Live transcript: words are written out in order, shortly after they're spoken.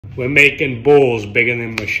We're making balls bigger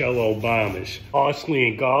than Michelle Obama's. Parsley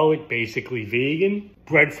and garlic, basically vegan.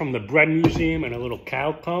 Bread from the bread museum and a little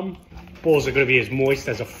cow cum. Balls are gonna be as moist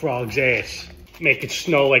as a frog's ass. Make it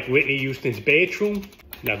snow like Whitney Houston's bathroom.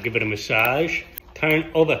 Now give it a massage.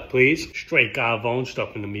 Turn over, please. Straight garvone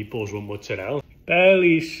stuff in the meatballs with mozzarella.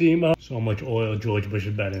 Bellissima. So much oil, George Bush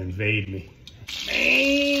is better invade me.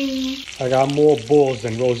 I got more balls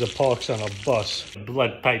than Rosa Parks on a bus. The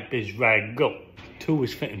blood type is ragu. 2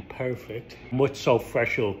 is fitting perfect. What's so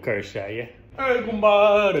fresh it'll curse at you? Hey,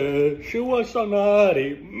 kumare, she was so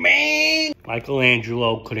naughty. Man!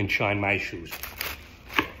 Michelangelo couldn't shine my shoes.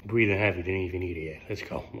 Breathing heavy, didn't even eat it yet. Let's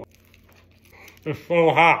go. It's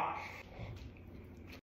so hot.